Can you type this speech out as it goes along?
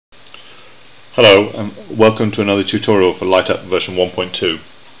Hello and welcome to another tutorial for LightUp version 1.2.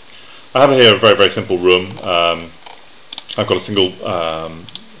 I have here a very simple room. I've got a single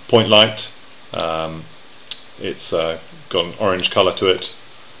point light. It's got an orange colour to it.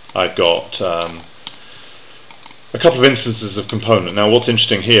 I've got a couple of instances of component. Now what's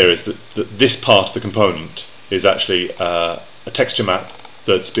interesting here is that this part of the component is actually a texture map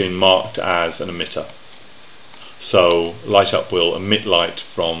that's been marked as an emitter. So LightUp will emit light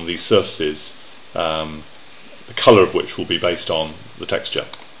from these surfaces, the colour of which will be based on the texture.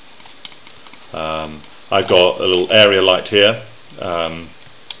 I've got a little area light here, so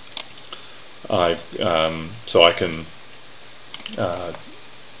I can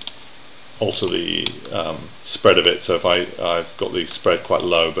alter the spread of it. So if I've got the spread quite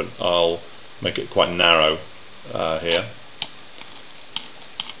low, but I'll make it quite narrow here.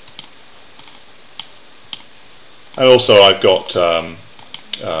 And also I've got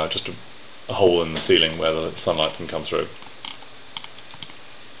just a hole in the ceiling where the sunlight can come through.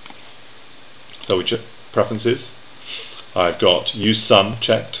 So we check preferences. I've got use sun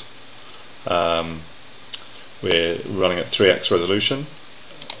checked. We're running at 3x resolution,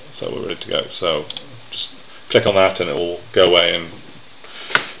 so we're ready to go. So just click on that and it will go away and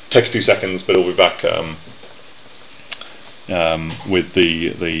take a few seconds, but it'll be back with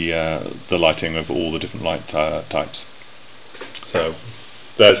the lighting of all the different light types. So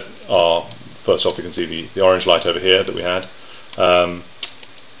there's our, first off you can see the orange light over here that we had.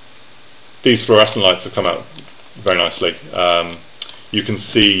 These fluorescent lights have come out very nicely. You can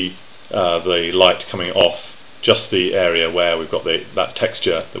see the light coming off just the area where we've got that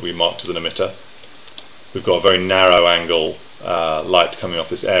texture that we marked as an emitter. We've got a very narrow angle light coming off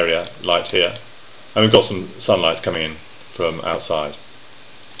this area light here, and we've got some sunlight coming in from outside.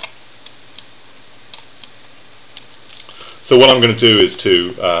 So what I'm going to do is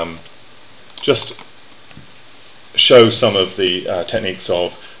to just show some of the techniques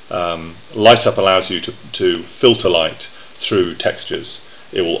of LightUp allows you to filter light through textures.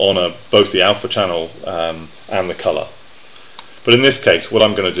 It will honour both the alpha channel and the colour. But in this case what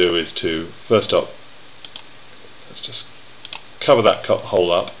I'm going to do is to, first up, let's just cover that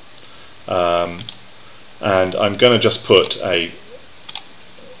hole up, and I'm going to just put a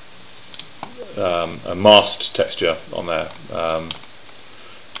masked texture on there.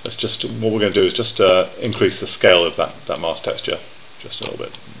 That's just what we're going to do is just increase the scale of that masked texture just a little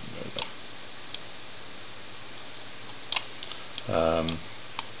bit.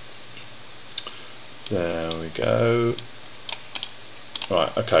 There we go.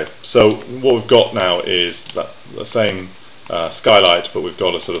 Right, okay, so what we've got now is the same skylight, but we've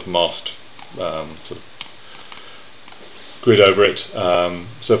got a sort of masked sort of grid over it.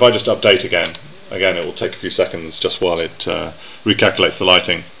 So if I just update again it will take a few seconds just while it recalculates the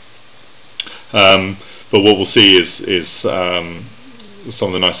lighting. But what we'll see is some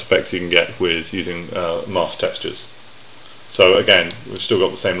of the nice effects you can get with using masked textures. So again, we've still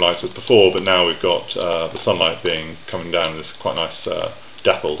got the same lights as before, but now we've got the sunlight coming down in this quite nice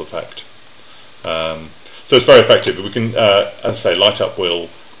dappled effect. So it's very effective, but we can, as I say, LightUp will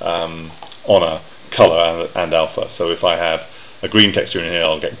honour colour and alpha. So if I have a green texture in here,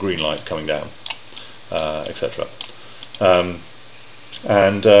 I'll get green light coming down, etc. I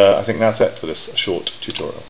think that's it for this short tutorial.